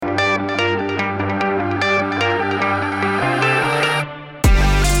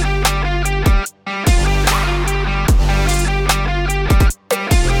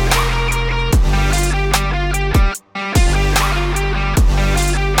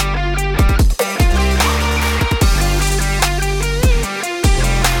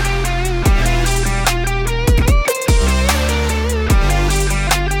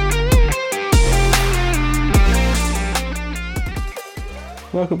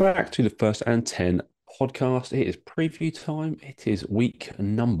Welcome back to the First and 10 podcast. It is preview time. It is week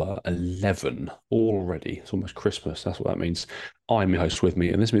number 11 already. It's almost Christmas. That's what that means. I'm your host with me,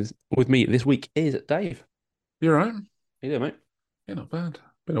 and this means with me this week is Dave. You're right. How you doing, mate? Yeah, not bad.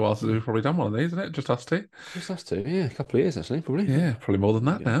 Been a while since Yeah, we've probably done one of these, isn't it? Just us two. just us two. Yeah, a couple of years actually, probably. Yeah, probably more than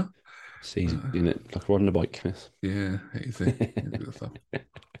that Yeah. now. It's easy, Uh, isn't it? Like riding a bike. Yes. yeah, easy. Good stuff.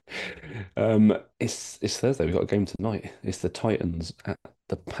 It's Thursday. We've got a game tonight. It's the Titans at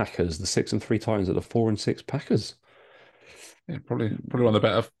the Packers. The 6-3 Titans at the 4-6 Packers. Yeah, probably one of the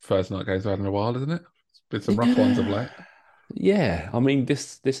better first night games I've had in a while, isn't it? It's been some rough ones of Yeah. late. Yeah, I mean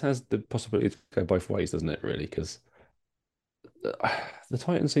this has the possibility to go both ways, doesn't it? Really, because the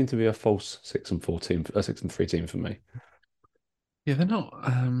Titans seem to be a false 6-4 team, a 6-3 team for me. Yeah, they're not.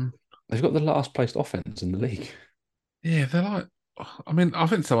 They've got the last placed offense in the league. Yeah, they're like. I mean, I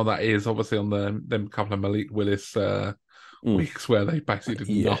think some of that is obviously on them couple of Malik Willis Mm. weeks where they basically did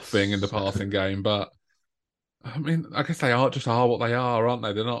nothing in the Yes. passing game. But I mean, I guess they are what they are, aren't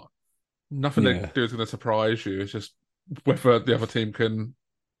they? They're not. Nothing they Yeah. do is going to surprise you. It's just whether the other team can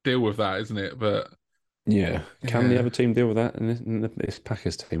deal with that, isn't it? But Yeah. Can the yeah, other team deal with that in this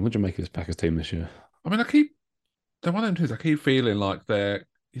Packers team? What do you make of this Packers team this year? I mean, they're one of them teams. I keep feeling like they're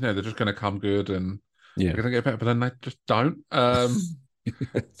just going to come good and Yeah. they're going to get better, but then they just don't.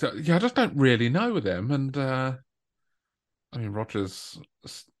 So yeah, I just don't really know with them. And I mean, Rogers.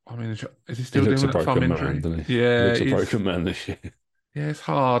 I mean, is he He still looks dealing a with that thumb broken man, injury? doesn't he? He Yeah, looks a he's broken man this year. yeah, it's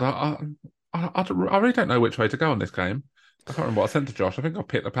hard. I really don't know which way to go on this game. I can't remember what I sent to Josh. I think I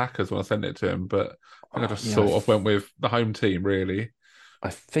picked the Packers when I sent it to him, but I think I Oh, just yeah, sort of went with the home team, really. I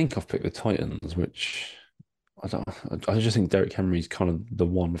think I've picked the Titans, which I don't. I just think Derrick Henry's kind of the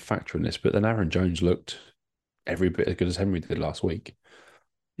one factor in this, but then Aaron Jones looked every bit as good as Henry did last week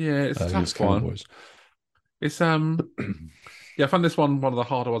Yeah, it's a against tough one. Cowboys. It's yeah, I found this one of the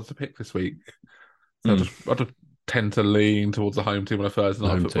harder ones to pick this week. So Mm, I just tend to lean towards the home team on a Thursday the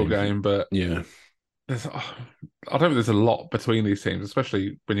night home football team. game, but Yeah. I don't think there's a lot between these teams,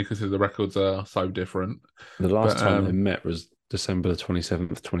 especially when you consider the records are so different. The last But time they met was December the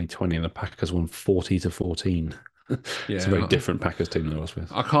 27th, 2020, and the Packers won 40-14. It's a very yeah, different Packers team than I was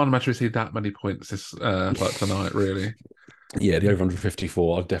with. I can't imagine we see that many points this like tonight, really. Yeah, the over under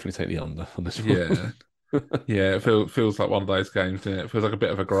 54, I'd definitely take the under on this Yeah, one. yeah, it feels like one of those games, doesn't it? It feels like a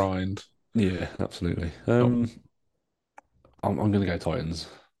bit of a grind. Yeah, absolutely. Oh, I'm going to go Titans.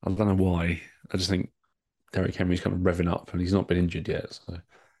 I don't know why. I just think Derrick Henry's kind of revving up and he's not been injured yet. So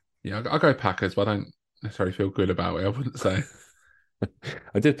yeah, I'll go Packers, but I don't necessarily feel good about it. I wouldn't say.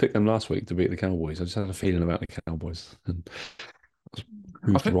 I did pick them last week to beat the Cowboys. I just had a feeling about the Cowboys and I was I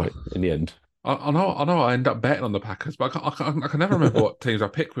proved think right in the end. I know I end up betting on the Packers, but I can never remember what teams I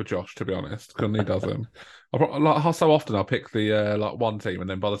pick with Josh, to be honest, because he does them. Like how so often I'll pick the like one team, and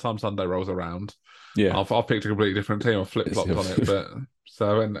then by the time Sunday rolls around, Yeah. I've picked a completely different team. I've flip flopped on it, but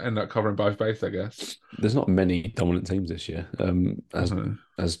so I end up covering both bases, I guess. There's not many dominant teams this year, as Uh,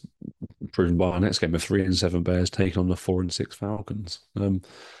 as proven by our next game of 3-7 Bears taking on the 4-6 Falcons. Are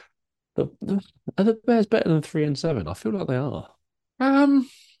the Bears better than 3-7? I feel like they are. Um,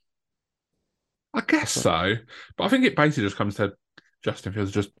 I I guess feel like, so, but I think it basically just comes to Justin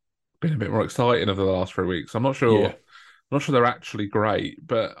Fields just being a bit more exciting over the last 3 weeks. yeah, I'm not sure they're actually great,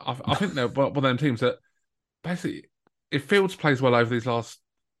 but I think they're one of them teams that basically, if Fields plays well over these last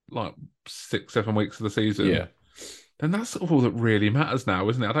like 6, 7 weeks of the season, yeah, then that's all that really matters now,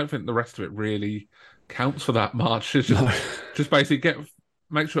 isn't it? I don't think the rest of it really counts for that much. It's no, just basically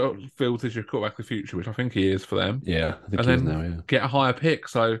make sure Fields is your quarterback of the future, which I think he is for them, yeah. I think and he is now. then Yeah. get a higher pick.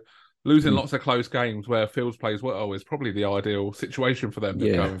 So losing Mm. lots of close games where Fields plays well is probably the ideal situation for them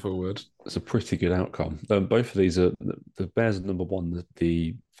Yeah, going forward. it's a pretty good outcome. Both of these are the Bears are number one,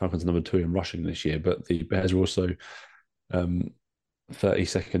 the Falcons are number two in rushing this year, but the Bears are also um,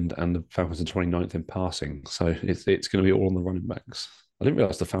 32nd and the Falcons are 29th in passing. So it's going to be all on the running backs. I didn't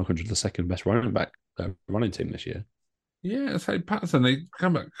realize the Falcons were the second best running team this year. Yeah, so Patterson, he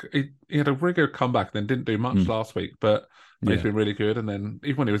come back. He had a really good comeback, then didn't do much Mm. last week, but he's Yeah, been really good. And then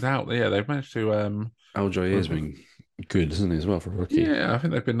even when he was out, yeah, they've managed to Aljoy has re- been good, isn't he, as well for a rookie? yeah, I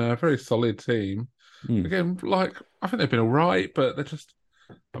think they've been a very solid team. Mm. Again, like I think they've been all right, but they're just.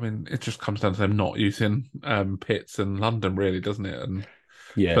 I mean, it just comes down to them not using Pitts and London, really, doesn't it? And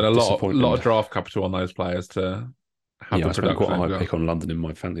Yeah, spent a lot disappointing. of draft capital on those players to have Yeah, the I spent quite production a they've high got. pick on London in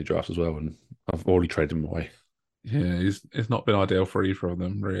my fantasy draft as well, and I've already traded him away. Yeah, it's not been ideal for either of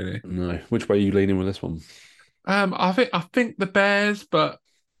them, really. No, which way are you leaning with this one? I think the Bears, but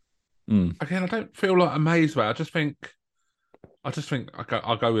Mm. again, I don't feel like amazed by it. I just think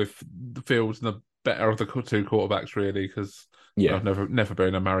I'll go with the Fields and the better of the two quarterbacks, really, because Yeah, I've never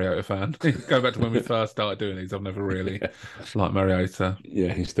been a Mariota fan. Going back to when we first started doing these, I've never really yeah, liked Mariota.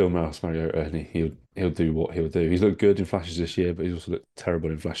 yeah. He's still Mouse Mariota, and he'll do what he'll do. He's looked good in flashes this year, but he's also looked terrible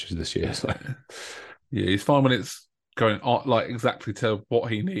in flashes this year. So Yeah, yeah, he's fine when it's going on like exactly to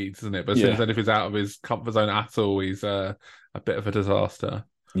what he needs, isn't it? But as soon as yeah, anything's out of his comfort zone at all, he's a bit of a disaster.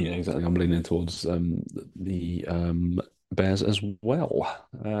 yeah, exactly. I'm leaning towards the Bears as well.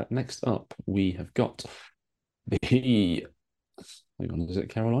 Next up, we have got the hang on, is it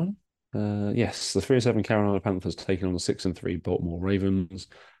Carolina? Yes, the 3-7 Carolina Panthers taking on the 6-3 Baltimore Ravens.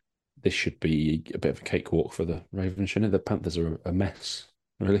 This should be a bit of a cakewalk for the Ravens, shouldn't it? The Panthers are a mess,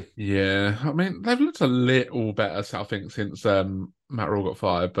 really. Yeah, I mean they've looked a little better, I think, since Matt Rule got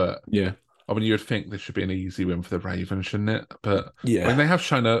fired. But Yeah, I mean, you'd think this should be an easy win for the Ravens, shouldn't it? But I mean, yeah, they have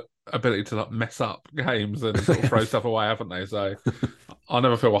shown a ability to like mess up games and sort of throw stuff away, haven't they? So I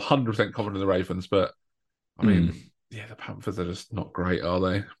never feel 100% confident in the Ravens, but I Mm. mean, yeah, the Panthers are just not great, are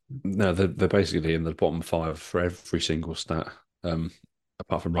they? No, they're basically in the bottom five for every single stat, um,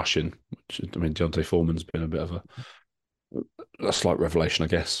 apart from rushing, which I mean, Deontay Foreman's been a bit of a slight revelation, I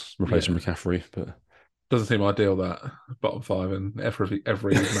guess, replacing Yeah, McCaffrey, but doesn't seem ideal that bottom five in every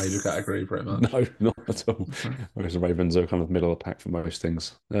major category, pretty much. no, not at all. Whereas the Ravens are kind of middle of the pack for most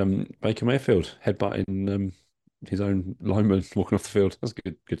things. Baker Mayfield headbutting his own lineman walking off the field. That's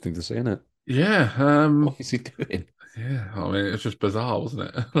a good thing to see, isn't it? Yeah, What is he doing? yeah. I mean, it's just bizarre, wasn't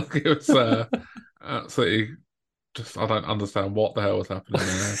it? Like it was absolutely just. I don't understand what the hell was happening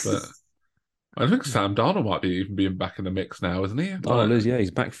there, but I think Sam Darnold might be even being back in the mix now, isn't he? Oh, Like, Liz, yeah,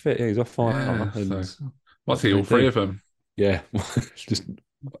 he's back fit. Yeah, he's off fire. yeah. And So what what's do he? they All three do? of them? Yeah, just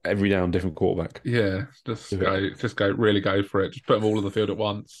every down, different quarterback. Yeah. Do it. Really go for it. Just put them all on the field at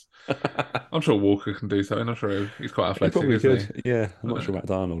once. I'm sure Walker can do something. I'm sure he's quite He athletic, probably isn't he? could. Yeah, I'm not Uh, sure about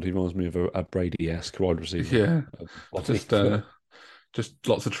Darnold. He reminds me of a Brady-esque wide receiver yeah. body. Just just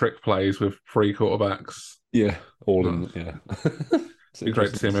lots of trick plays with three quarterbacks. Yeah, all Oh, in. Yeah, it's be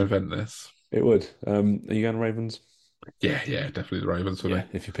great to see interesting to him see. invent this. It would. Are you going Ravens? Yeah, yeah, definitely the Ravens for me. Yeah,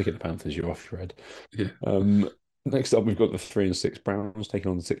 if you pick at the Panthers, you're off your head. Yeah. Um, Next up, we've got the 3-6 Browns taking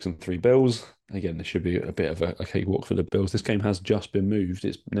on the 6-3 Bills. Again, this should be a bit of a cakewalk for the Bills. This game has just been moved.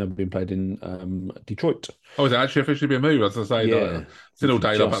 It's now been played in Detroit. Oh, is it actually officially been moved? As I say, Yeah, like, it's all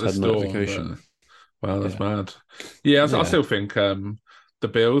day about just this had storm, but notification. wow, that's Yeah, mad. Yeah, I yeah, still think the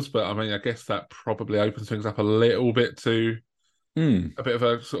Bills, but I mean, I guess that probably opens things up a little bit to mm, a bit of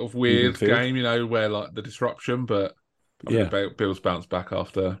a sort of even weird field. game, where like the disruption. But I think Yeah, the Bills bounced back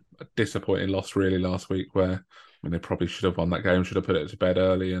after a disappointing loss really last week, where I mean they probably should have won that game, should have put it to bed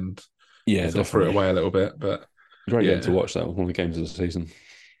early, and they yeah, sort of threw it definitely. away a little bit. But Great game to yeah, watch. That one of the games of the season.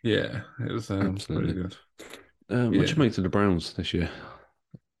 yeah, it was really Absolutely. good. What do Yeah, you make to the Browns this year?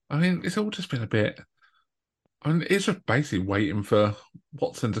 I mean it's all just been a bit. I mean, it's just basically waiting for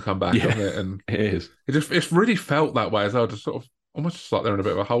Watson to come back, Yeah, hasn't it? And it is. it's really felt that way as well. Just sort of almost just like they're in a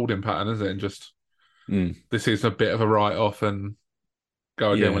bit of a holding pattern, isn't it? And just Mm, this is a bit of a write off and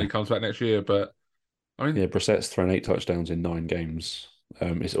go again when yeah, he comes back next year. But I mean, yeah. Brissett's thrown 8 touchdowns in 9 games.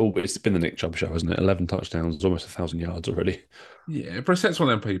 It's been the Nick Chubb show, hasn't it? 11 touchdowns, almost 1,000 yards already. yeah, Brissett's one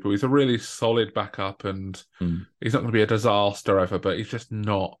of them people. He's a really solid backup, and Mm. he's not going to be a disaster ever. But he's just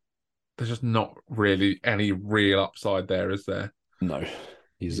not. There's just not really any real upside there, is there? No,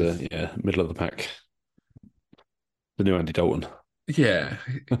 he's He's yeah, middle of the pack. The new Andy Dalton. yeah,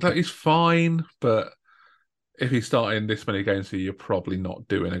 like he's fine, but if he's starting this many games for you, you're probably not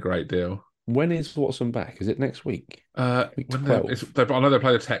doing a great deal. When is Watson back? Is it next week? Week When 12. I know they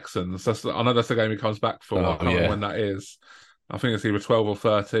play the Texans. I know that's the game he comes back for. I Oh can't remember yeah, when that is. I think it's either 12 or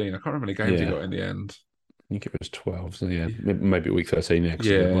 13. I can't remember how many games he yeah. got in the end. I think it was 12. So yeah, maybe week 13. Yeah,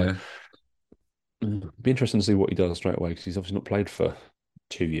 because of the bye. Yeah, Be interesting to see what he does straight away because he's obviously not played for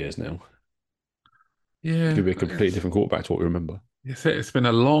 2 years now. He yeah. could be a completely different quarterback to what we remember. It's been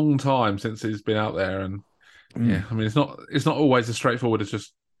a long time since he's been out there, and yeah, Mm. I mean it's not always as straightforward as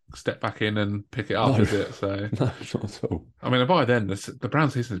just step back in and pick it up, No, is it? So no, not at all. I mean, by then the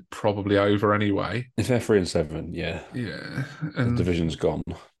Brown season is probably over anyway. If they're 3-7, yeah, Yeah, the and division's gone.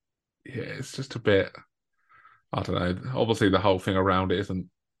 yeah, it's just a bit. I don't know. Obviously, the whole thing around it isn't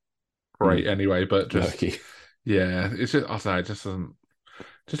great Mm. anyway, but just Murky. yeah, it's just I don't know, it just doesn't.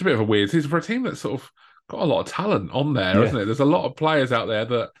 Just a bit of a weird season for a team that's sort of got a lot of talent on there, Yeah. isn't it? There's a lot of players out there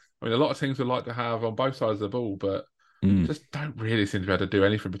that I mean, a lot of teams would like to have on both sides of the ball, but Mm. just don't really seem to be able to do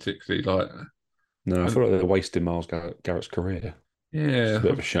anything particularly. Like, No, I and feel like they're wasting Garrett's career. It's a yeah,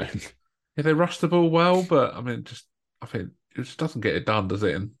 bit of a shame. yeah, they rush the ball well, but I mean, just I think it just doesn't get it done, does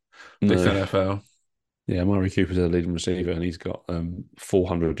it? In this No. NFL, Yeah, Murray Cooper's a leading receiver and he's got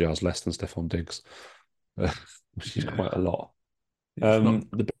 400 yards less than Stephon Diggs, which is yeah, quite a lot. It's not.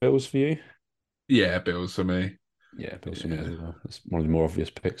 The Bills for you? Yeah, Bills for me. Yeah, Bills for me as Yeah. well. It's one of the more obvious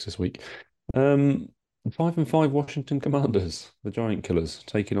picks this week. Um, 5-5 Washington Commanders, the Giant Killers,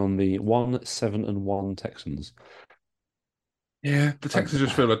 taking on the 1-7-1 Texans. Yeah, the I, Texans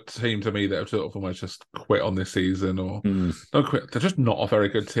just feel a team to me that have sort of almost just quit on this season or mm, don't quit. They're just not a very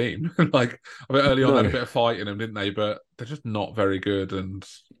good team. Like, I mean, early on they had a no, bit of fight in them, didn't they? But they're just not very good. And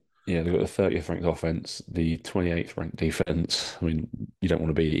yeah, they've got the 30th ranked offense, the 28th ranked defense. I mean, you don't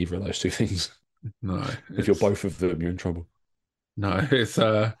want to be either of those two things. no, If you're it's both of them, you're in trouble. no, it's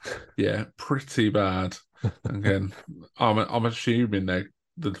yeah, pretty bad. Again, I'm assuming they're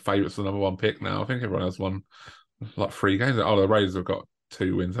the favourites for the number one pick now. I think everyone has won like three games. Oh, the Raiders have got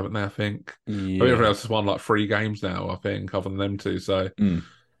two wins, haven't they? I think everyone Yeah. else has won like three games now, I think, other than them two. So Mm.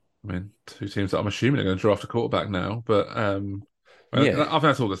 I mean, two teams that I'm assuming are going to draft a quarterback now. But Yeah. I think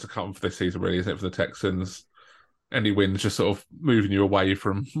that's all that's to come for this season, really, isn't it? For the Texans, any wins just sort of moving you away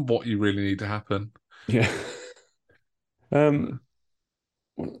from what you really need to happen. Yeah. Um,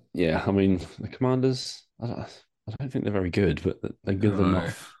 yeah, I mean, the Commanders, I don't think they're very good, but they're good No.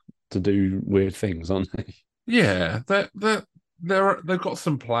 enough to do weird things, aren't they? Yeah, they've got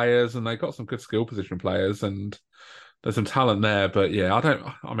some players and they've got some good skill position players and there's some talent there. But yeah, I don't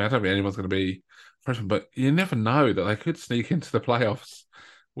think anyone's going to be freshman, but you never know that they could sneak into the playoffs,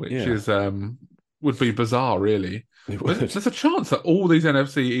 which Yeah, is would be bizarre, really. it But would. there's a chance that all these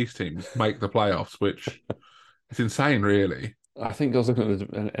NFC East teams make the playoffs, which is insane, really. I think I was looking at the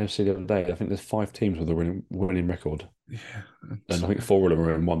NFC the other day. I think there's 5 teams with a winning record, Yeah, and I think 4 of them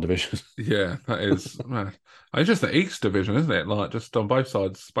are in one division. yeah, that is man. It's just the East division, isn't it? Like just on both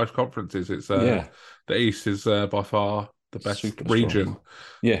sides, both conferences. It's Yeah, the East is by far the best super region. strong.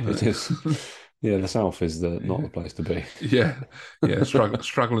 Yeah, it is. Yeah, the South is not Yeah, the place to be. yeah, yeah.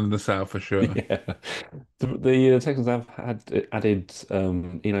 Struggling in the South for sure. Yeah, the Texans have added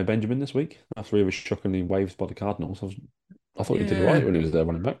Eno Benjamin this week after he was shockingly waived by the Cardinals. I thought he did all right Yeah, when he was there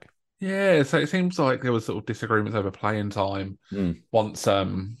running back. yeah. So it seems like there was sort of disagreements over playing time Mm. once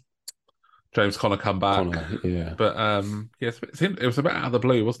James Conner come back. Connor, yeah, But yes, it was a bit out of the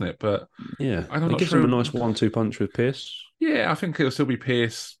blue, wasn't it? But yeah, I'm it not gives him a sure. nice 1-2 punch with Pierce. Yeah, I think it'll still be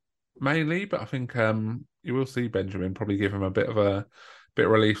Pierce mainly, but I think you will see Benjamin probably give him a bit of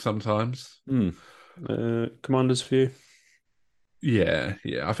relief sometimes. Mm. Commanders for you. Yeah,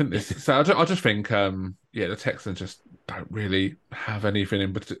 yeah. I think this. So I just think yeah, the Texans just don't really have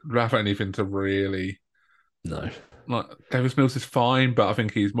anything have anything to really No. like. Davis Mills is fine, but I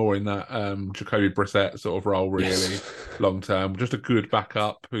think he's more in that Jacoby Brissett sort of role, really Yes. long term. Just a good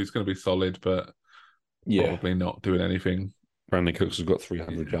backup who's going to be solid, but Yeah. probably not doing anything. Brandon Cooks has got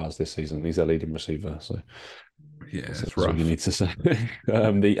 300 Yeah, yards this season. He's their leading receiver, so yeah, it's that's all you rough. need to say.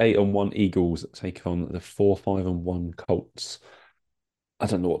 The 8-1 Eagles take on the 4-5-1 Colts. I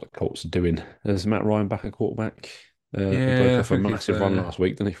don't know what the Colts are doing. There's Matt Ryan back at quarterback. He broke Yeah, I off a think he's massive run last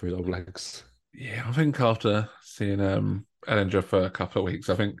week, didn't he, for his old legs? yeah, I think after seeing Ellinger for a couple of weeks,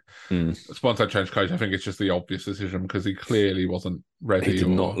 I think Mm. once I changed coach, I think it's just the obvious decision because he clearly wasn't He ready did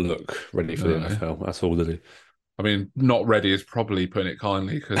not or look ready for the no. NFL. That's all, did he? I mean, not ready is probably putting it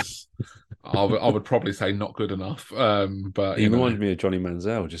kindly because I would probably say not good enough. But He you know, reminded me of Johnny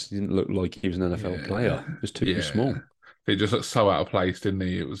Manziel. Just he didn't look like he was an NFL yeah, player. Just too yeah. small. He just looked so out of place, didn't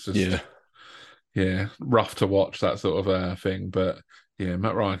he? It was Yeah. just yeah, rough to watch that sort of thing. But yeah,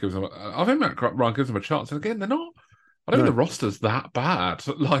 Matt Ryan gives him. I think Matt Ryan gives him a chance. And again, they're not. I don't think No, the roster's that bad. it's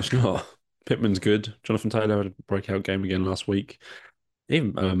Like, not. Pittman's good. Jonathan Taylor had a breakout game again last week.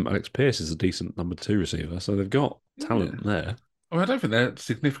 Even Alex Pierce is a decent number 2 receiver, so they've got yeah. talent there. I mean, I don't think they're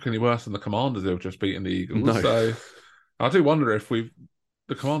significantly worse than the Commanders who have just beaten the Eagles. No. So I do wonder if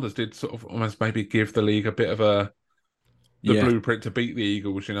the Commanders did sort of almost maybe give the league a bit of the Yeah. blueprint to beat the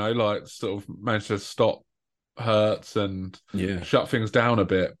Eagles. You know, like sort of managed to stop Hurts and Yeah. shut things down a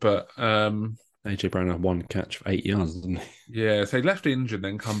bit. But AJ Brown had 1 catch for 8 yards, didn't he? yeah, so he left injured,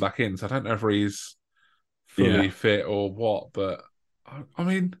 then come back in. So I don't know if he's fully Yeah. fit or what. But I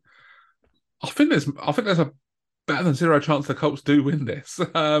mean, I think there's a better than zero chance the Colts do win this.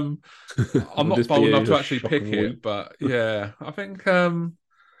 I'm Would not this bold be enough to a actually shock of pick a it, week? but yeah, I think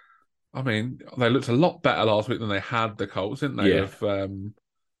I mean they looked a lot better last week than they had the Colts, didn't they? Yeah. With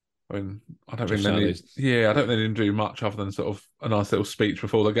I mean, I don't Josh think they need, Sally's. yeah, I don't think they didn't do much other than sort of a nice little speech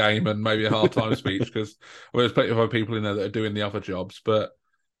before the game and maybe a halftime speech because there's plenty of other people in there that are doing the other jobs. But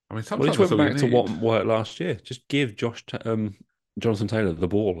I mean, Well, he sometimes just that's went all you back to need. what worked last year. Just give Jonathan Taylor the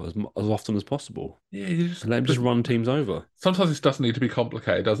ball as often as possible. Yeah, you And let him just run teams over. sometimes this doesn't need to be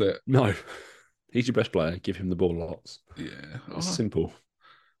complicated, does it? No. He's your best player. Give him the ball lots. Yeah, It's simple.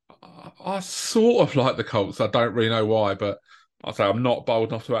 I sort of like the Colts. I don't really know why, but I'll say I'm not bold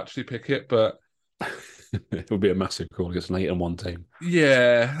enough to actually pick it, but It would be a massive call against an 8-1 team.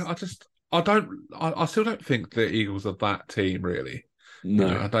 yeah, I still don't think the Eagles are that team really.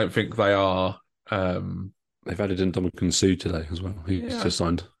 No, I don't think they are. Um, they've added in Dominican Sue today as well. He's yeah, just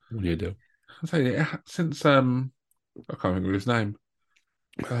signed a 1-year deal. I say since I can't think of his name.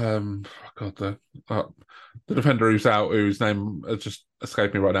 God, the defender who's out, whose name has just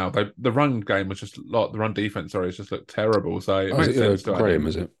escaped me right now. The run game was just like the run defense. Sorry, it's just looked terrible. So it Oh, is makes it sense to add Graham? him.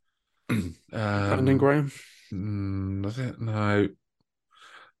 Is it Brandon Um, Graham? was it? No.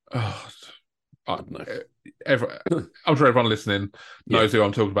 Oh, I I, don't know. every, I'm sure everyone listening Yeah, knows who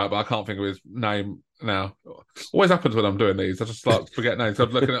I'm talking about, but I can't think of his name now. Always happens when I'm doing these. I just like forget names. I'm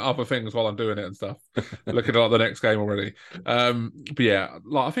looking at other things while I'm doing it and stuff. Looking at like the next game already. But yeah,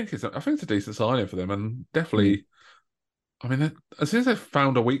 like I think it's a decent signing for them, and Mm. definitely. I mean, as soon as they've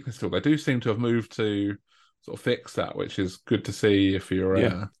found a weakness to it, they do seem to have moved to sort of fix that, which is good to see if you're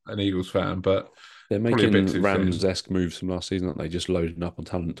Yeah. an Eagles fan. But They're probably a bit making too soon. Rams-esque moves from last season, aren't they? Just loading up on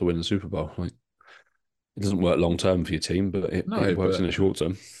talent to win the Super Bowl. Like it doesn't work long term for your team, but it No, works in but the short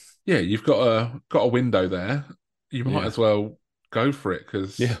term. yeah, you've got a window there. You might Yeah. as well go for it Yeah.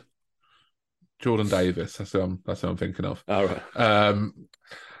 because Jordan Davis. That's who I'm thinking of. All right. Um,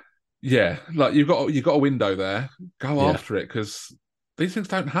 yeah, like you've got a window there. Go Yeah. after it because these things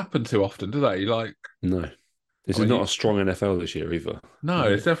don't happen too often, do they? Like, No. This I is mean, not a strong NFL this year either. no,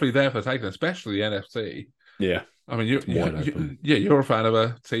 it's definitely there for taking, especially the NFC. Yeah. I mean, It's wide open. yeah, you're a fan of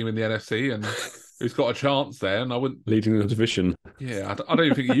a team in the NFC and who's got a chance there, and I wouldn't. Leading the division. Yeah, I don't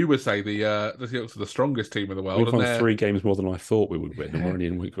even think you would say the Seahawks are the strongest team in the world, We've and won they're 3 games more than I thought we would win, and we're yeah, only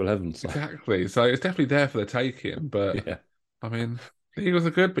in week 11. So exactly. So it's definitely there for the taking. But yeah. I mean, the Eagles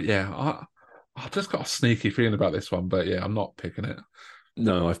are good, but yeah, I just got a sneaky feeling about this one. But yeah, I'm not picking it.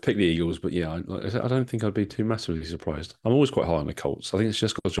 No, I've picked the Eagles, but yeah, like I said, I don't think I'd be too massively surprised. I'm always quite high on the Colts. I think it's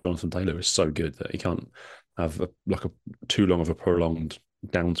just because Jonathan Taylor is so good that he can't have a too long of a prolonged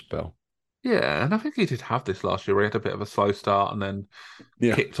down spell. Yeah, and I think he did have this last year. Where he had a bit of a slow start and then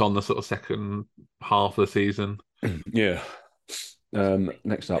Yeah, kicked on the sort of second half of the season. yeah.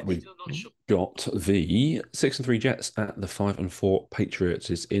 Next up, we've got the 6-3 Jets at the 5-4 Patriots.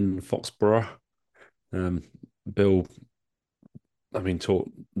 Is in Foxborough. Um, Bill, I mean, taught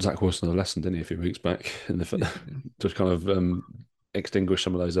Zach Wilson a lesson, didn't he, a few weeks back, in the just kind of extinguish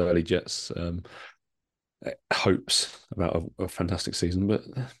some of those early Jets hopes about a fantastic season. But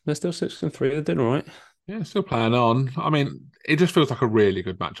they're still 6-3. They're doing all right. Yeah, still playing on. I mean, it just feels like a really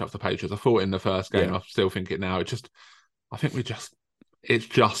good matchup for the Patriots. I thought in the first game, Yeah. I still think it now. I think it's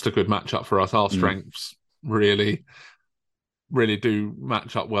just a good matchup for us. Our Mm. strengths really, really do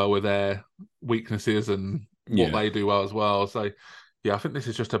match up well with their weaknesses and what Yeah. they do well as well. So, yeah, I think this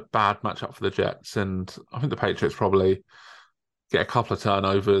is just a bad matchup for the Jets, and I think the Patriots probably get a couple of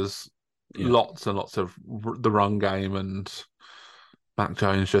turnovers, Yeah. lots and lots of the run game, and Mac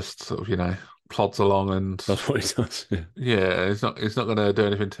Jones just sort of plods along and That's what he does. Yeah. yeah, it's not going to do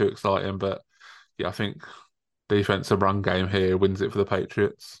anything too exciting, but yeah, I think defensive run game here wins it for the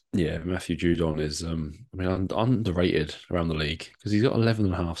Patriots. Yeah, Matthew Judon is, I mean, underrated around the league because he's got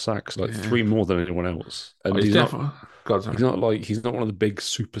 11.5 sacks, like Yeah, 3 more than anyone else. oh, And he's definitely God, sorry. he's not one of the big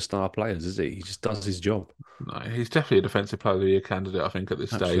superstar players, is he? He just does his job. No, he's definitely a defensive player of the year candidate. I think at this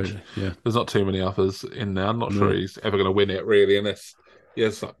stage, Absolutely. Yeah. there's not too many others in there. I'm not sure No. he's ever going to win it really, unless he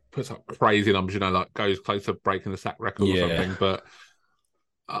has like puts up crazy numbers, like goes close to breaking the sack record or Yeah. something. But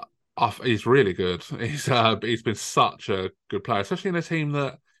he's really good. He's been such a good player, especially in a team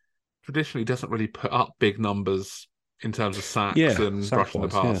that traditionally doesn't really put up big numbers in terms of sacks Yeah. and Sack rushing the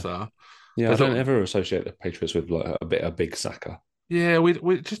wise. Yeah. passer. Yeah. I There's don't not, ever associate the Patriots with like a big sacker. yeah,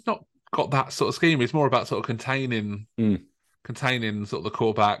 we just not got that sort of scheme. It's more about sort of Mm. containing sort of the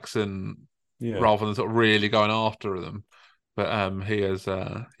quarterbacks and Yeah. rather than sort of really going after them. But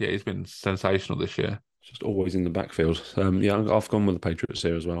he's been sensational this year. Just always in the backfield. Yeah, I've gone with the Patriots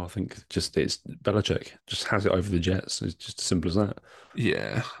here as well. I think just it's Belichick just has it over the Jets. It's just as simple as that.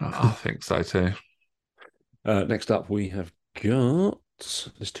 Yeah, I think so too. Next up, we have got.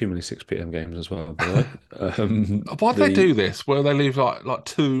 There's too many 6 p.m. games as well, by the way. Why do they do this? Where they leave like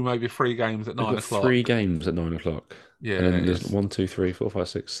two, maybe three games at They've 9 o'clock? 3 games at 9 o'clock. Yeah, And then there's 1, 2, 3, 4, 5,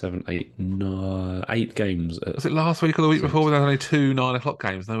 6, 7, 8, 9, 8 games at was it last week or the week 6. before? There were only two 9 o'clock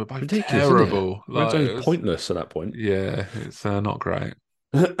games. And they were both Ridiculous, isn't terrible. it? Red Like, Zone's pointless at that point. yeah, it's not great.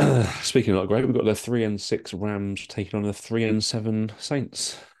 Speaking of not great, we've got the 3-6 Rams taking on the 3-7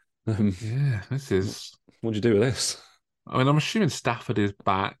 Saints. Yeah, this is. What'd you do with this? I mean, I'm assuming Stafford is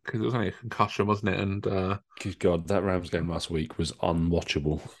back because it was only a concussion, wasn't it? And Good God, that Rams game last week was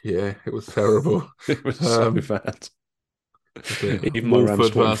unwatchable. yeah, it was terrible. It was so bad. Is it Even my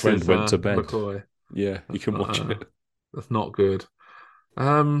Rams Wolford sporting friend versus went to bed. McCoy? Yeah, you That's can not watch it. that's not good.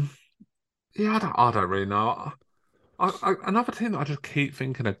 Um, yeah, I don't really know. Another team that I just keep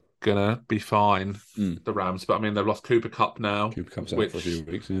thinking are gonna be fine, Mm. the Rams. But I mean, they've lost Cooper Cup now, Cooper Cup's out for a few which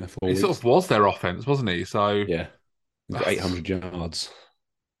weeks, yeah, he sort 4 weeks. of was their offense, wasn't he? So, Yeah, he's got 800 yards.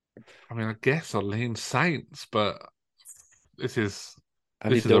 I mean, I guess I'll lean Saints, but this is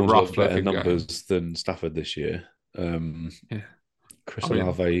Andy this is a Dalton's got rough better looking game. numbers than Stafford this year. Yeah, I Chris mean,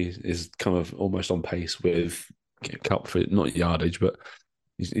 Olave is kind of almost on pace with Cup for not yardage, but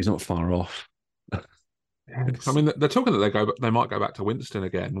he's not far off. I mean, they're talking that they might go back to Winston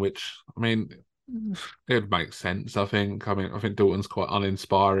again, which I mean, it makes sense. I mean, I think Dalton's quite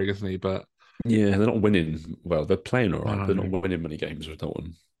uninspiring, isn't he? But Yeah, they're not winning. Well, they're playing all right. They're not no, winning many games with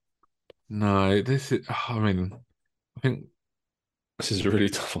Dalton. no, this is. I mean, I think. This is a really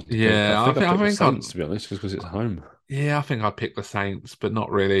tough one to pick. I Yeah, think I I picked the think Saints I'm. to be honest, just because it's home. Yeah, I think I'd pick the Saints, but not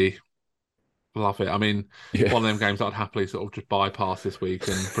really love it. I mean, Yeah, one of them games I'd happily sort of just bypass this week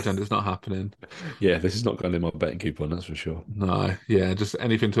and pretend it's not happening. yeah. This is not going in my betting coupon, that's for sure. No, yeah, just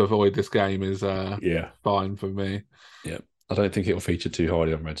anything to avoid this game is Yeah, fine for me. yeah. I don't think it'll feature too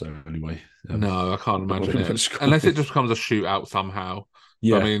highly on Red Zone anyway. No, I can't Don't imagine worry about it unless it scoring. just becomes a shootout somehow.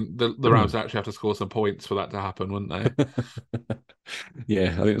 But I Yeah. mean, the Rams actually have to score some points for that to happen, wouldn't they?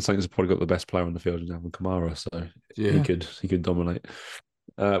 Yeah, I think the Saints have probably got the best player on the field in Alvin Kamara, so Yeah, he could dominate.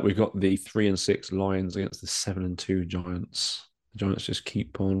 We've got the 3-6 Lions against the 7-2 Giants. The Giants just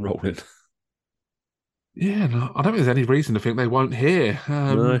keep on rolling. yeah. No, I don't think there's any reason to think they won't hear.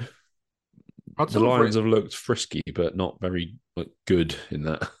 No, I'd the sort of Lions written, have looked frisky, but not very good in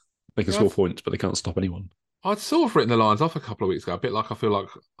that. They can yeah, score points, but they can't stop anyone. I'd sort of written the Lions off a couple of weeks ago, a bit like I feel like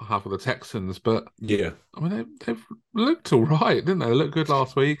I have with the Texans, but Yeah, I mean, they've looked all right, didn't they? They looked good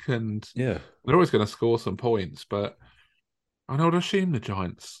last week, and yeah. they're always going to score some points. But I would assume the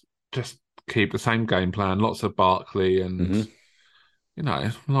Giants just keep the same game plan, lots of Barkley, and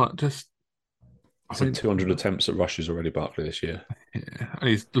Hmm. like just. I It's like mean, 200 attempts at rushes already, Barkley, this year. yeah, and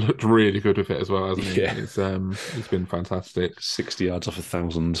he's looked really good with it as well, hasn't he? Yeah, He's been fantastic. 60 yards off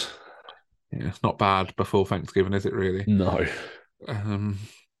 1,000. Yeah, it's not bad before Thanksgiving, is it? Really? No. Um,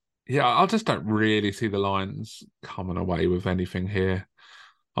 yeah, I just don't really see the Lions coming away with anything here.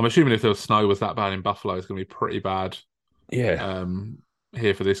 I'm assuming if the snow was that bad in Buffalo, it's going to be pretty bad Yeah, um,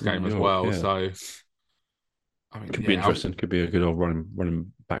 here for this in game New as York, well. yeah. So, I mean, Could be interesting. Could be a good old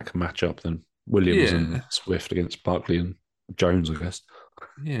running back matchup then. Williams and yeah, Swift against Barkley and Jones, I guess.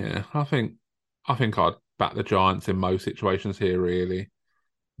 yeah. I think I'd back the Giants in most situations here. Really,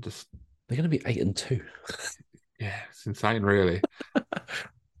 just They're going to be 8-2. yeah, it's insane. Really,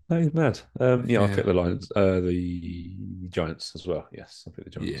 That is mad. Yeah, I yeah, picked the Giants as well. Yes, I picked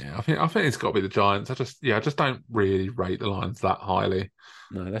the Giants. yeah. I think it's got to be the Giants. I just don't really rate the Lions that highly.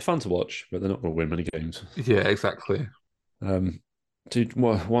 No, they're fun to watch, but they're not going to win many games. Yeah, exactly. Um,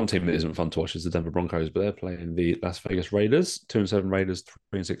 well, one team that isn't fun to watch is the Denver Broncos, but they're playing the Las Vegas Raiders. 2-7 Raiders,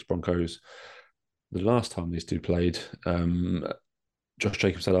 3-6 Broncos. The last time these two played, Josh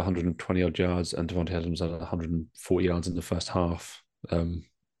Jacobs had 120 odd yards and Devontae Adams had 140 yards in the first half,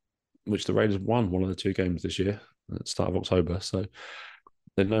 which the Raiders won one of the two games this year at the start of October. So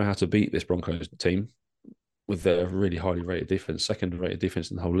they know how to beat this Broncos team with their really highly rated defense, second rated defense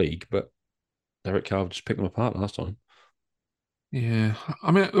in the whole league. But Derek Carr just picked them apart last time. Yeah,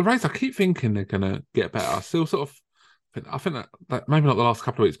 I mean, the Rays. I keep thinking they're gonna get better. I still sort of. I think that maybe not the last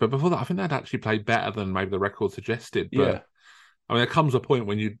couple of weeks, but before that, I think they'd actually played better than maybe the record suggested. Yeah, But I mean, there comes a point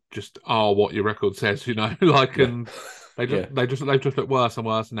when you just are what your record says, like, yeah, and yeah, they've just looked worse and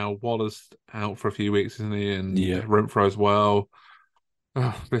worse. Now Waller's out for a few weeks, isn't he? And yeah. Renfro as well.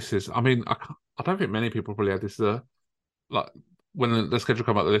 This is. I mean, I don't think many people probably had this. Like when the schedule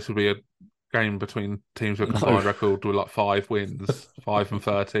come out, that this would be a game between teams with a No, combined record with like 5 wins, 5 and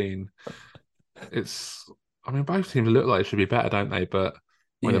 13. It's. I mean, both teams look like it should be better, don't they? But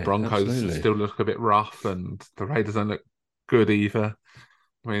I mean, the yeah, Broncos absolutely. still look a bit rough, and the Raiders don't look good either.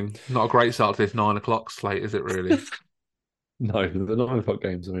 I mean, not a great start to this 9 o'clock slate, is it really? No, the 9 o'clock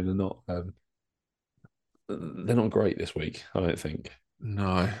games. I mean, they're not great this week. I don't think.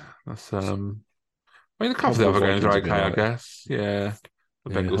 No, that's I mean, a couple of the Cowboys other games are Vikings will be okay, all I right. guess. Yeah, the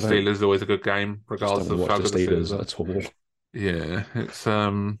Yeah, Bengals Steelers is always a good game, just don't regardless want to of watch how the good the Steelers Steelers are. at all. Yeah, it's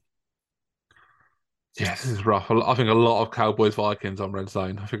yeah, this is rough. I think a lot of Cowboys Vikings on Red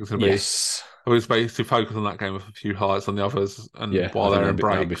Zone. I think it's gonna be. Yes. I was basically focus on that game with a few highlights on the others, and Yeah, I while think they're in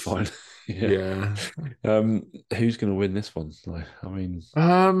that'd be breaks. fine. Yeah. Yeah. Who's going to win this one? I mean,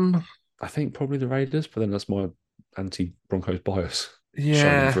 Um. I think probably the Raiders, but then that's my anti Broncos bias shining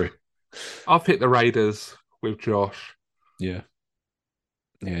Yeah. through. I'll pick the Raiders with Josh. Yeah.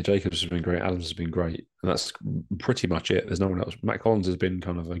 Yeah, Jacobs has been great. Adams has been great. And that's pretty much it. There's no one else. Matt Collins has been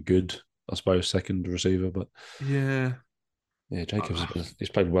kind of a good, I suppose, second receiver. But Yeah, yeah, Jacobs uh, has been, he's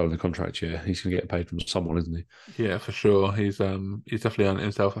played well in the contract year. He's going to get paid from someone, isn't yeah, for sure. He's definitely earned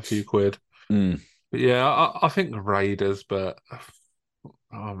himself a few quid. he? But yeah, I think the Raiders, but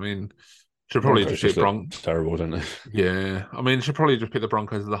I mean, should probably Broncos just pick just look Bron. terrible, don't they? Yeah, I mean, should probably just pick the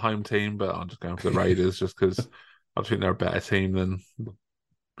Broncos as the home team, but I'm just going for the Raiders just because I think they're a better team than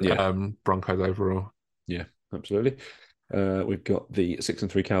Yeah, Broncos overall. yeah, absolutely. We've got the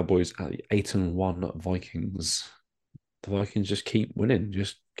 6-3 Cowboys at the 8-1 Vikings. The Vikings just keep winning,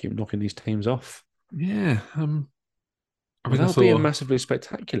 just keep knocking these teams off Yeah, I mean, I without being saw. massively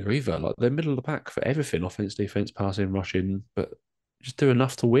spectacular either. Like they're middle of the pack for everything: offense, defense, passing, rushing, but just do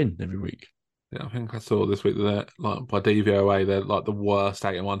enough to win every week. Yeah, I think I saw this week that like by DVOA they're like the worst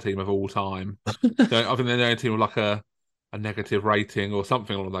 8-1 team of all time. I think they're the only team with like a negative rating or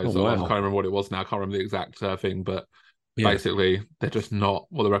something along Oh those lines. I can't wow, remember what it was now. I can't remember the exact thing, but yeah, basically they're just not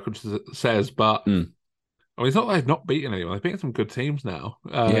what the record says. But mm. I mean, it's not like they've not beaten anyone. They've beaten some good teams now.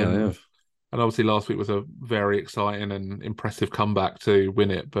 Yeah, they have. And obviously last week was a very exciting and impressive comeback to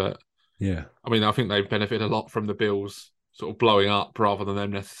win it. But Yeah, I mean, I think they've benefited a lot from the Bills sort of blowing up rather than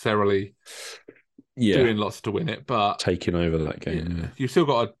them necessarily yeah, doing lots to win it. But taking over that game. yeah, Yeah. you've still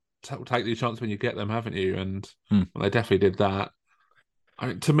got to take these chances when you get them, haven't you? And Hmm. well, they definitely did that. I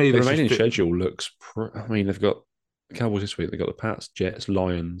mean, to me, The this just remaining schedule looks. I mean, they've got the Cowboys this week. They've got the Pats, Jets,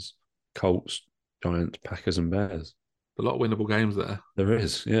 Lions, Colts, Giants, Packers, and Bears. a lot of winnable games there. There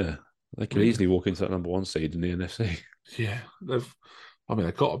is, yeah. They I could mean, easily walk into that number one seed in the NFC. yeah, they've. I mean,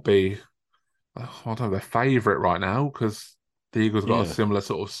 they've got to be. I don't know, their favourite right now because the Eagles got a Yeah. similar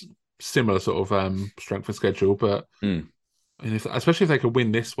sort of strength of schedule. But Mm. I mean, especially if they could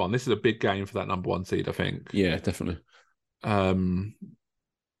win this one, this is a big game for that number one seed, I think. Yeah, definitely. Um,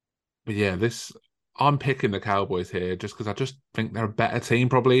 but yeah, this I'm picking the Cowboys here just because I just think they're a better team.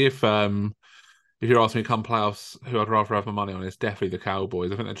 Probably if you're asking me come playoffs, who I'd rather have my money on, it's definitely the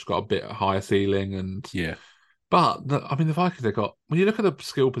Cowboys. I think they've just got a bit higher ceiling, and Yeah. but I mean the Vikings they got when you look at the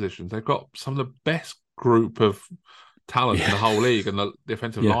skill positions, they've got some of the best group of talent in the Yeah. whole league, and the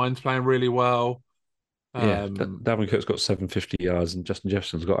defensive Yeah. line's playing really well. Yeah. Um, Dalvin Cook's got 750 yards and Justin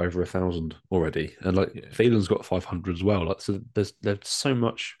Jefferson's got over 1,000 already. And like yeah, Thielen's got 500 as well. Like, so there's so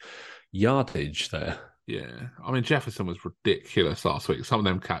much yardage there. yeah. I mean Jefferson was ridiculous last week. Some of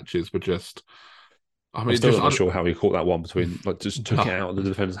them catches were just. I I'm mean, still just not sure how he caught that one between, like, just took it no. out of the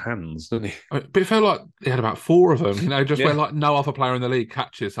defender's hands, didn't he? But it felt like he had about four of them, just where Yeah. like no other player in the league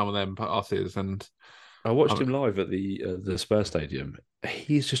catches some of them passes. And I I watched mean, him live at the Spurs Stadium.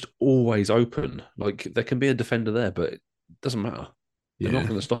 He's just always open. Like there can be a defender there, but it doesn't matter. They're not yeah,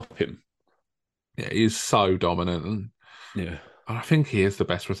 going to stop him. yeah, he's so dominant, and Yeah, I think he is the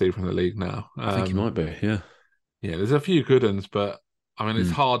best receiver in the league now. I think he might be. Yeah, Yeah, there's a few good ones, but I mean, it's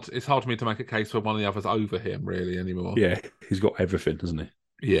mm. hard. It's hard for me to make a case for one of the others over him really anymore. Yeah. He's got everything, doesn't he?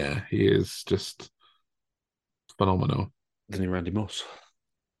 Yeah, he is just phenomenal. Isn't he, Randy Moss?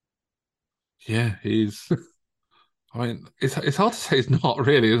 Yeah, he's. I mean, it's hard to say he's not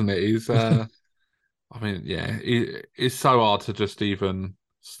really, isn't it? He's. I mean, yeah, it's so hard to just even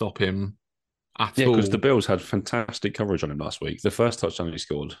stop him at Yeah, because the all. Bills had fantastic coverage on him last week. The first touchdown he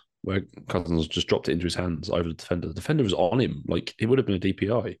scored, where Cousins just dropped it into his hands over the defender. The defender was on him. Like it would have been a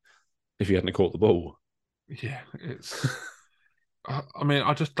DPI if he hadn't caught the ball. Yeah, it's. I mean,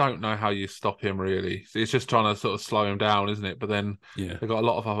 I just don't know how you stop him really. It's just trying to sort of slow him down, isn't it? But then Yeah, they've got a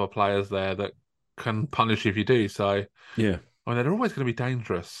lot of other players there that can punish if you do. So, yeah, I mean, they're always going to be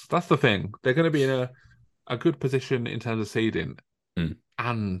dangerous. That's the thing. They're going to be in a good position in terms of seeding, mm.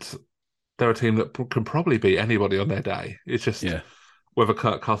 and they're a team that can probably beat anybody on their day. It's just Yeah. whether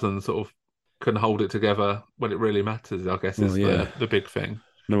Kirk Cousins sort of can hold it together when it really matters, I guess, Well, is yeah. the big thing.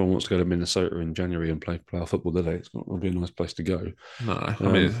 No one wants to go to Minnesota in January and play playoff football, do they? It's not going to be a nice place to go. No, I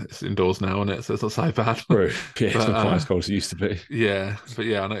mean, it's indoors now, and so it's not so bad. True. Yeah, it's But not quite as cold as it used to be. yeah, but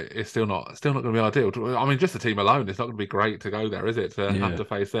yeah, I know it's still not going to be ideal. I mean, just the team alone, it's not going to be great to go there, is it? To have Yeah. to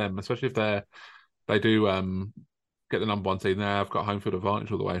face them, especially if they do get the number one seed there. I've got home field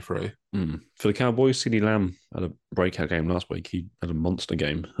advantage all the way through. Mm. For the Cowboys, CeeDee Lamb had a breakout game last week. He had a monster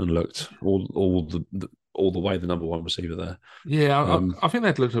game and looked all the way the number one receiver there. Yeah, Um, I think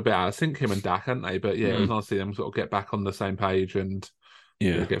they'd looked a bit out of sync, him and Dak, hadn't they? But yeah, it was mm, nice to see them sort of get back on the same page and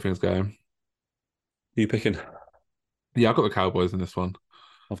yeah, yeah. get things going. Who you picking? Yeah, I've got the Cowboys in this one.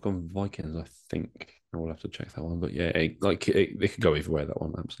 I've gone Vikings, I think. I will have to check that one. But yeah, it could go either way, that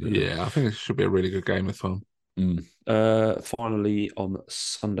one, absolutely. Yeah, I think it should be a really good game, this one. Finally, on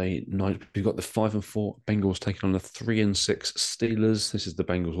Sunday night, we've got the 5-4 Bengals taking on the 3-6 Steelers. This is the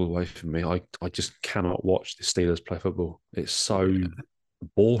Bengals all the way for me. I just cannot watch the Steelers play football. It's so Yeah,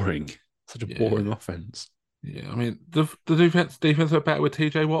 boring. Such a yeah, boring offense. yeah. I mean, the defense are better with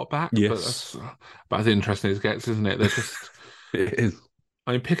TJ Watt back, but that's Yes, about as interesting as it gets, isn't it? They're just. it is.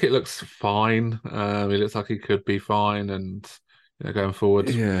 I mean, Pickett looks fine. He looks like he could be fine, and going forward,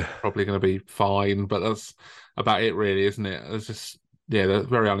 Yeah, probably going to be fine. But that's about it, really, isn't it? It's just, yeah, they're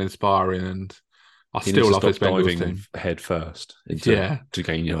very uninspiring, and I he needs still to love this stop Bengals diving team. head first into Yeah, to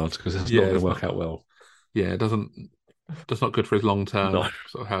gain yards because it's not yeah, going to it's work not. out well. Yeah, it doesn't. That's not good for his long No, term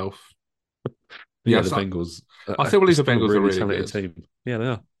sort of health. yeah, Yeah, the so Bengals I still are believe the still a Bengals are really really talented good. team. Yeah, they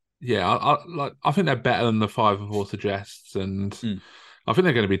are. Yeah, I think they're better than the 5-4 suggests, and Mm. I think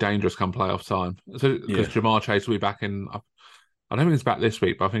they're going to be dangerous come playoff time. So because Yeah, Jamar Chase will be back in. I don't think he's back this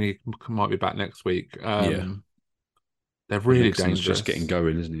week, but I think he might be back next week. yeah. They're And really Mixon's just getting dangerous.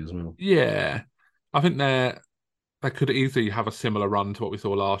 going, isn't he, as well? Yeah, I think they could easily have a similar run to what we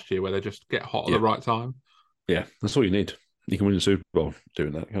saw last year, where they just get hot at the Yeah, right time. yeah. That's all you need. You can win the Super Bowl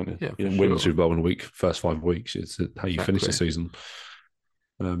doing that, can't you? Yeah, You for don't win the sure. Super Bowl in a week, first 5 weeks. It's how you finish the Exactly. season.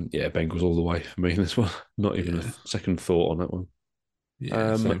 Yeah, Bengals all the way for me as well. Not even a Yeah, second thought on that one.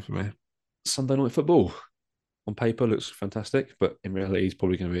 yeah, Um, same for me. Sunday night football on paper looks fantastic, but in reality, it's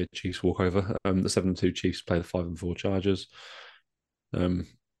probably going to be a Chiefs walkover. The 7-2 Chiefs play the 5-4 Chargers. Um,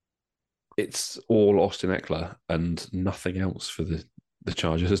 it's all Austin Eckler and nothing else for the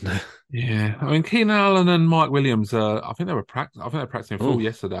Chargers, isn't it? Yeah, I mean Keenan Allen and Mike Williams. I think they were practicing. I think they're practicing full Oh,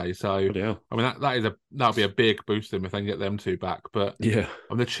 yesterday. So bloody hell. I mean that'll be a big boost to them if they can get them two back. But Yeah.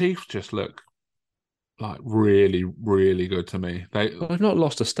 I mean, the Chiefs just look like really, really good to me. They Well, they've not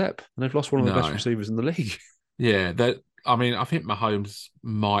lost a step, and they've lost one of the best no, receivers in the league. yeah. That I mean, I think Mahomes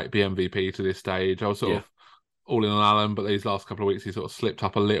might be MVP to this stage. I was sort Yeah. of all in on Allen, but these last couple of weeks he sort of slipped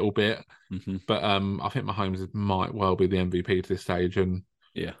up a little bit. Hmm. But I think Mahomes might well be the MVP to this stage, and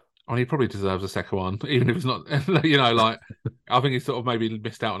Yeah. I mean, he probably deserves a second one, even if it's not. Like I think he's sort of maybe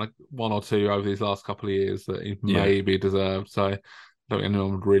missed out on one or two over these last couple of years that he Yeah. maybe deserved. So I don't think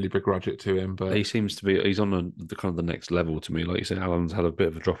anyone would really begrudge it to him. But He seems to be, he's on the kind of the next level to me. Like you said, Alan's had a bit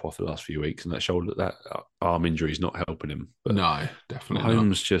of a drop off the last few weeks, and that arm injury is not helping him. But no, definitely not.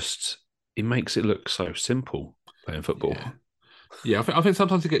 Mahomes just, he makes it look so simple playing football. Yeah, yeah. I think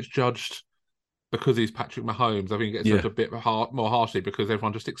sometimes he gets judged because he's Patrick Mahomes. I think he gets judged Yeah. a bit more harshly because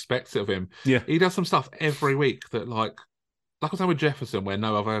everyone just expects it of him. Yeah. He does some stuff every week that like I was saying with Jefferson, where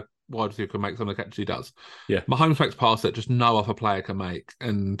no other wide receiver can make some of the catches he does. Yeah. Mahomes makes passes that just no other player can make,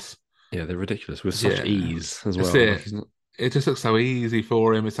 and Yeah. They're ridiculous with such yeah, ease as that's well. Like it. he's not, It just looks so easy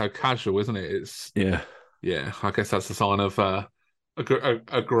for him. It's so casual, isn't it? It's yeah. yeah. I guess that's a sign of a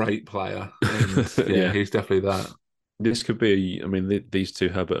great player, and yeah, Yeah. he's definitely that. This could be, I mean, these two,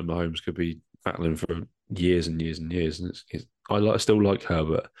 Herbert and Mahomes, could be battling for years and years and years. And I still like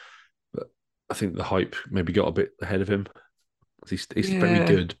Herbert, but I think the hype maybe got a bit ahead of him. He's very Yeah,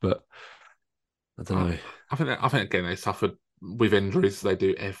 good, but I don't I, know. I think again they suffered with injuries. They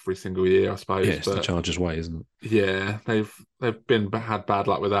do every single year, I Yeah, suppose. it's the But Chargers' way, isn't yeah, they've been had bad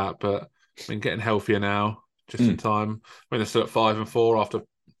luck with that. But I mean, getting healthier now, it? just in time. I mean, they're still at 5-4 after.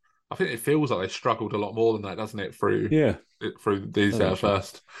 I think it feels like they struggled a lot more than that, doesn't it? Yeah, Through these does actually.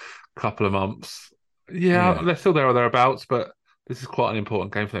 first couple of months. Yeah, Yeah. they're still there or thereabouts, but this is quite an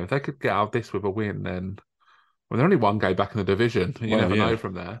important game for them. If they could get out of this with a win, then well, they're only one game back in the division. You Well, never know yeah.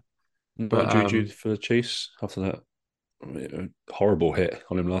 from there. No But juju for the Chiefs after that horrible hit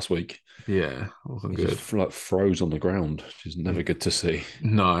on him last week. yeah, it wasn't He good. just like froze on the ground, which is never good to see.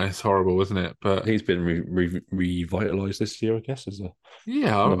 No, it's horrible, isn't it? But He's been revitalized this year, I guess, as a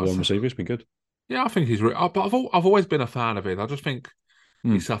yeah, number one receiver. It's been good. yeah, I think he's. But I've always been a fan of it. I just think he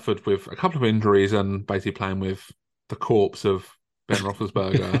Mm. suffered with a couple of injuries and basically playing with the corpse of Ben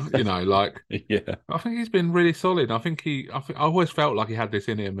Roethlisberger. Like Yeah, I think he's been really solid. I always felt like he had this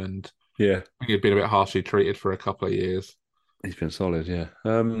in him, and yeah. I think he'd been a bit harshly treated for a couple of years. He's been solid. Yeah.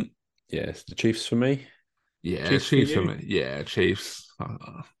 Yeah, it's the Chiefs for me. Yeah, Chiefs for Chiefs for you. me. Yeah, Chiefs.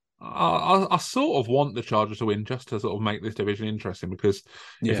 I sort of want the Chargers to win just to sort of make this division interesting because if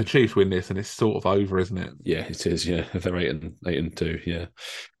the Yeah. Chiefs win this, then it's sort of over, isn't it? Yeah, it is. Yeah, if they're 8-2. Yeah.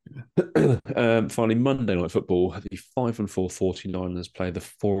 Finally, Monday Night Football. The 5-4 49ers play the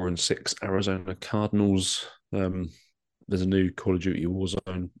 4-6 Arizona Cardinals. There's a new Call of Duty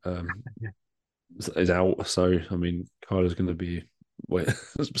Warzone is out, so I mean, Kyler's going to be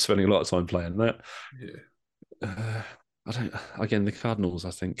spending a lot of time playing that. Yeah. Uh, I don't. Again, the Cardinals.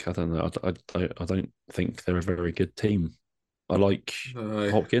 I don't know. I don't think they're a very good team. I like No.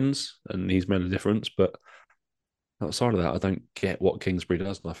 Hopkins, and he's made a difference, but outside of that, I don't get what Kingsbury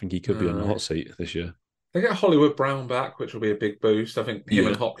does, and I think he could be on the No. hot seat this year. They get Hollywood Brown back, which will be a big boost. I think him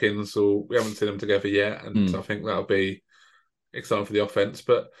and Yeah. Hopkins will. We haven't seen them together yet, and I Mm. think that'll be exciting for the offense.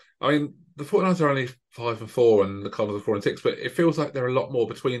 But I mean, the 49ers are only 5-4, and the Cardinals are 4-6. But it feels like there are a lot more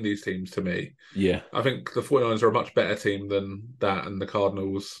between these teams to me. Yeah. I think the 49ers are a much better team than that, and the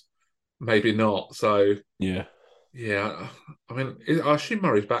Cardinals maybe not. So Yeah. yeah, I mean, I assume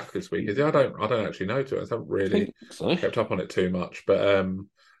Murray's back this week. Is he? I don't actually know. To us, I haven't I really think so. kept up on it too much, but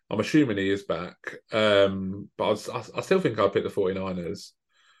I'm assuming he is back. But I still think I'd pick the 49ers.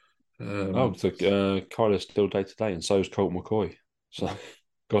 Oh, Um, so Kyler's still day to day, and so is Colt McCoy. So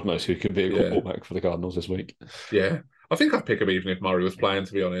God knows who could be a yeah, quarterback for the Cardinals this week. yeah. I think I'd pick him even if Murray was playing,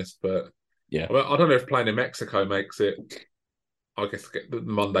 to be honest. But Yeah. I don't know if playing in Mexico makes it. I guess the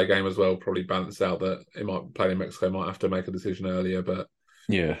Monday game as well probably balance out that it might play in Mexico might have to make a decision earlier. But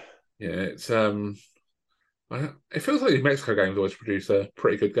Yeah. yeah, it feels like the Mexico games always produce a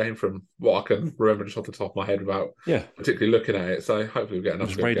pretty good game from what I can remember just off the top of my head without Yeah. particularly looking at it. So hopefully we'll get It another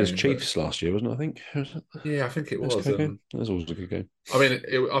was good Raiders game. But Chiefs last year, wasn't it? I think. Was it yeah, I think it was. Mexico game? And That was always a good game. I mean,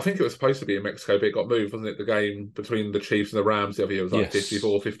 I think it was supposed to be in Mexico, but it got moved, wasn't it? The game between the Chiefs and the Rams the other year was like Yes.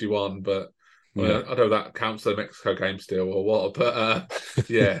 54-51. But I mean, Yeah. I don't know if that counts the Mexico game still or what. But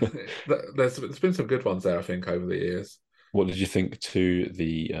yeah, there's been some good ones there, I think, over the years. What did you think to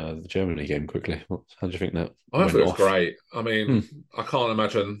the Germany game quickly? How did you think that I thought went it was off? great. I Hmm. mean, I can't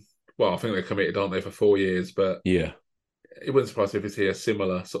imagine. Well, I think they're committed, aren't they, for 4 years? But Yeah. it wouldn't surprise me if we see a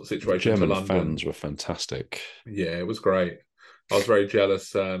similar sort of The situation to German London. fans were fantastic. Yeah, it was great. I was very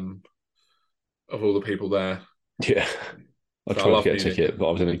jealous of all the people there. Yeah. I So I tried to love get a Munich. ticket, but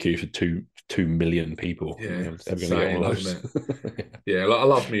I was in a queue for two million people. I Yeah, think I'm it's ever going to get insane, one of isn't it? those. Yeah, I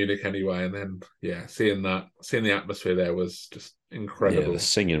love Munich anyway. And then yeah, seeing the atmosphere there was just Yeah, the incredible.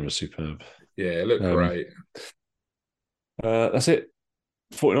 singing was superb. Yeah, it looked Um, great. that's it.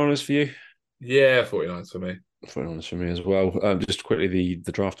 49ers for you. Yeah, 49 for me. 49ers for me as well. Just quickly,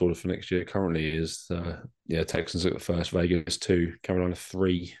 the draft order for next year currently is Texans at the first, Vegas 2, Carolina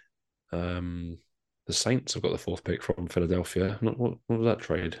 3. The Saints have got the fourth pick from Philadelphia. What was that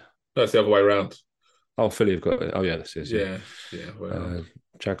trade? That's the other way around. Oh, Philly have got it. Oh, yeah, this is, yeah. Yeah, yeah. Well,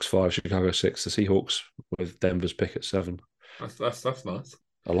 Jags 5, Chicago 6, the Seahawks with Denver's pick at 7. that's nice.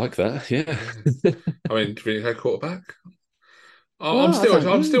 I like that, yeah. Yeah. I mean, do you think quarterback? I'm Well, I don't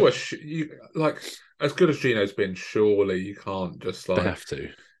I'm know. still like as good as Gino's been. Surely you can't just They like have to.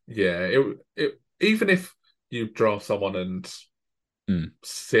 yeah. It even if you draft someone and Mm,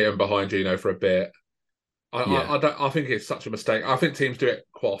 sit him behind Gino for a bit, yeah. I don't. I think it's such a mistake. I think teams do it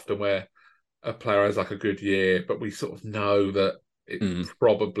quite often where a player has like a good year, but we sort of know that it's Mm.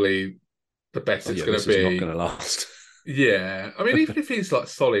 probably the best Oh, it's yeah, going this to is not be. going to last. Yeah, I mean, even if he's like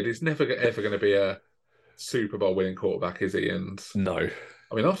solid, he's never ever going to be a Super Bowl winning quarterback, is he? And No.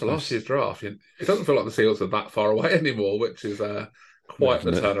 I mean, after last That's, year's draft, it doesn't feel like the Seals are that far away anymore, which is no, quite the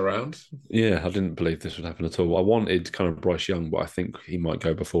no. turnaround. Yeah, I didn't believe this would happen at all. I wanted kind of Bryce Young, but I think he might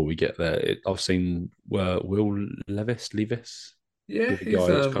go before we get there. I've seen Will Levis, Yeah, the guy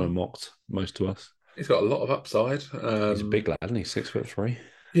that's kind of mocked most to us. he's got a lot of upside. He's a big lad, isn't he? 6'3".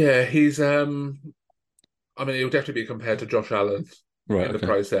 Yeah, he's I mean, he'll definitely be compared to Josh Allen Right. in the Okay.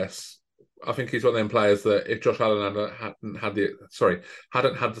 process. I think he's one of them players that if Josh Allen hadn't had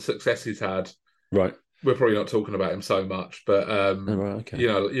the success he's had, Right. we're probably not talking about him so much. But Oh, right. Okay. you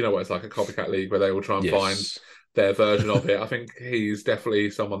know what it's like a copycat league where they will try and find Yes. their version of it. I think he's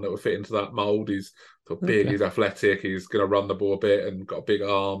definitely someone that would fit into that mold. He's sort of big, Okay. he's athletic, he's going to run the ball a bit and got a big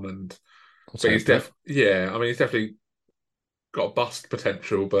arm. And I'll but take that. yeah, I mean he's definitely got bust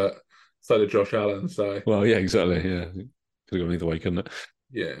potential, but so did Josh Allen. So Well, yeah, exactly. Yeah. Could have gone either way, couldn't it?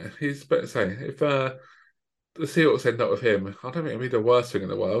 yeah, he's better say if the Seahawks end up with him, I don't think it'll be the worst thing in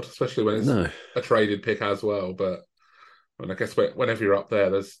the world, especially when it's No. a traded pick as well. But I mean, I guess whenever you're up there,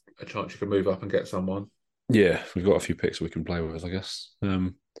 there's a chance you can move up and get someone. Yeah, we've got a few picks we can play with, I guess.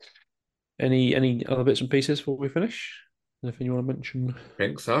 Any other bits and pieces before we finish? Anything you want to mention? I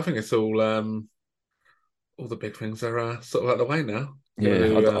think so. I think it's all the big things are sort of out of the way now.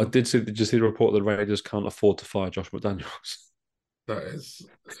 Going Yeah, to I did see. Did you see the report that the Raiders can't afford to fire Josh McDaniels? that is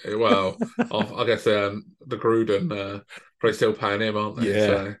well, I guess the Gruden probably still paying him, aren't they? Yeah,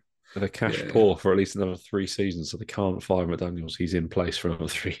 So they're cash yeah, poor for at least another 3 seasons, so they can't fire McDaniels. He's in place for another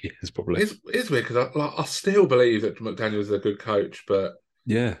 3 years, probably. it's weird because I still believe that McDaniel's is a good coach, but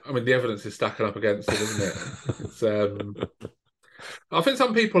Yeah. I mean the evidence is stacking up against him, isn't it? It's I think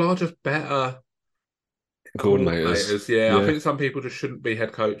some people are just better Coordinators. coordinators. Yeah, I Yeah. think some people just shouldn't be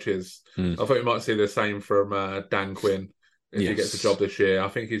head coaches. Mm. I thought we might see the same from Dan Quinn if he gets a job Yes. this year. I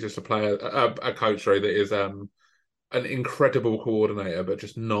think he's just a player, a coach sorry, that is an incredible coordinator, but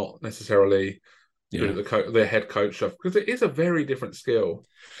just not necessarily good Yeah, at the head coach stuff, because it is a very different skill.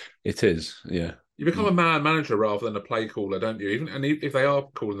 it is. Yeah. You become a You, man manager rather than a play caller, don't you? Even and if they are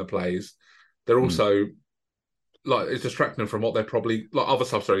calling the plays, they're mm, also like it's distracting them from what they're probably like other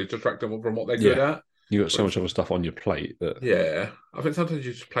stuff. Sorry, it's distracting them from what they're good yeah. at. You got so Which much other stuff on your plate that yeah, I think sometimes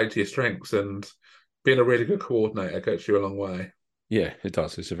you just play to your strengths, and being a really good coordinator gets you a long way. yeah, it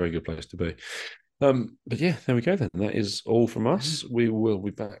does. It's a very good place to be. But yeah, there we go then. That is all from Yeah, us. We will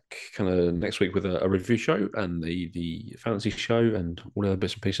be back kind of next week with a review show and the fantasy show and all the other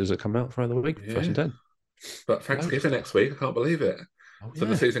bits and pieces that come out throughout the week. First yeah. and 10. But Loads of Thanksgiving stuff. next week, I can't believe it. Oh So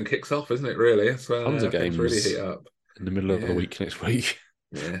the yeah. season kicks off, isn't it? Really, it's when Tons of things really games heat up. in the middle of the Yeah, week next week.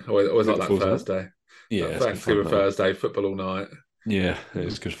 yeah. Always We like look that forward to that. Thursday, Yeah, that it's good fun Thanksgiving that. Thursday, football all night. Yeah,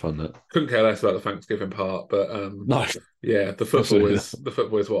 it's good fun that. Couldn't care less about the Thanksgiving part, but No, yeah, absolutely not. the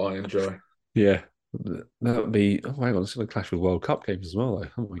football is what I enjoy. Yeah. That would be, oh, hang on, it's going to clash with World Cup games as well, though.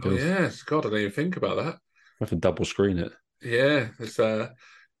 Oh my Oh God. yes, God, I didn't even think about that. We have to double screen it. Yeah, it's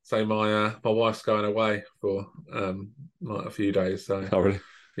so my wife's going away for like a few days, so Oh, really?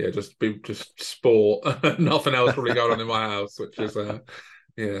 yeah, just sport, nothing else really going on in my house, which is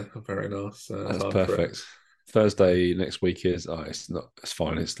yeah, a very nice That's time for it. perfect. Thursday next week is, oh, it's not, it's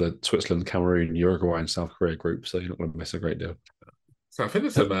fine. It's the Switzerland, Cameroon, Uruguay, and South Korea group, so you're not going to miss a great deal. So I think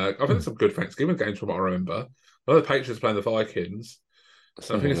there's some good Thanksgiving games from what I remember. I know the Patriots playing the Vikings. Let's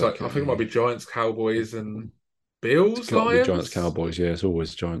And I have a think it's like look. I think it might be Giants, Cowboys, and It's Bills, got to be Giants, Lions. Cowboys. Yeah, it's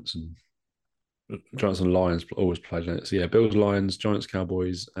always Giants and Lions always played in it. So yeah, Bills, Lions, Giants,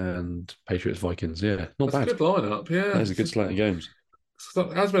 Cowboys, and Patriots, Vikings. Yeah, not That's a bad. good lineup. That Yeah, is a good slate of games.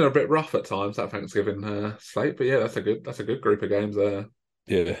 it has been a bit rough at times that Thanksgiving slate, but yeah, that's a good group of games there.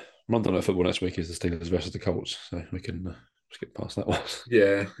 Yeah, Monday Night Football next week is the Steelers versus the Colts, so we can skip past that one.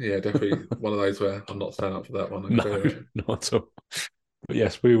 Yeah, yeah, definitely one of those where I'm not standing up for that one. I can No, tell you that. not at all. But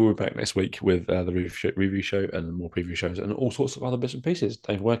yes, we will be back next week with the review show and more preview shows and all sorts of other bits and pieces.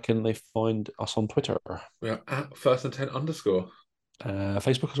 Dave, where can they find us on Twitter? We are at first and ten underscore.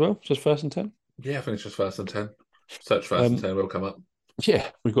 Facebook as well, just First and 10. Yeah, I think it's just first and ten. Search first and Um, ten will come up. yeah,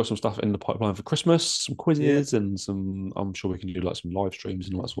 we've got some stuff in the pipeline for Christmas, some Yeah, quizzes and some, I'm sure we can do like some live streams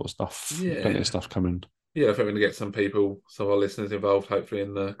and all that sort of stuff. Plenty yeah, of stuff coming. yeah. I think we're going to get some of our listeners involved, hopefully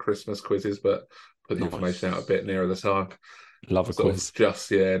in the Christmas quizzes, but put the information out a Nice. bit nearer the time. Love a Sort of quiz. just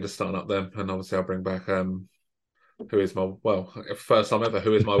starting up them, and obviously I'll bring back who is my well first time ever,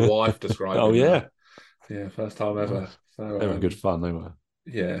 who is my wife Oh, describing yeah. yeah, first time ever. Nice. They So were good fun, they were.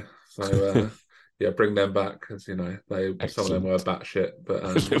 yeah, so yeah, bring them back because you know they some of them were Excellent. batshit,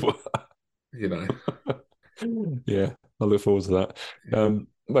 but They were. you know Yeah, I look forward to that. yeah.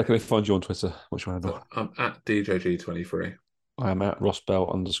 Where can they find you on Twitter? What's your handle? So I'm at DJG23. I am at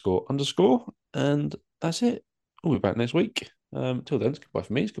Rossbell __, and that's it. We'll be back next week. Till then, it's goodbye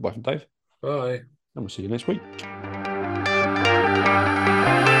from me, it's goodbye from Dave, Bye. and we'll see you next week.